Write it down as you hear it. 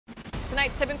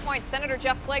Tonight's Tipping Point, Senator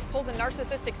Jeff Flake pulls a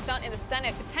narcissistic stunt in the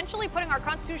Senate, potentially putting our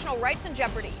constitutional rights in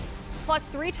jeopardy. Plus,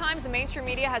 3 times the mainstream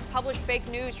media has published fake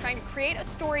news trying to create a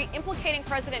story implicating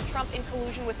President Trump in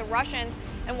collusion with the Russians,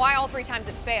 and why all 3 times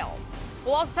it failed.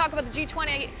 We'll also talk about the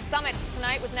G20 summit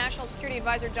tonight with National Security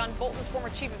Advisor John Bolton's former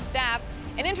chief of staff.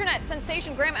 And internet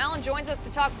sensation Graham Allen joins us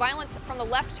to talk violence from the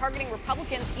left targeting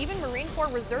Republicans, even Marine Corps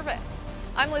reservists.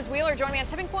 I'm Liz Wheeler. Join me on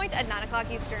Tipping Point at 9 o'clock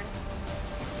Eastern.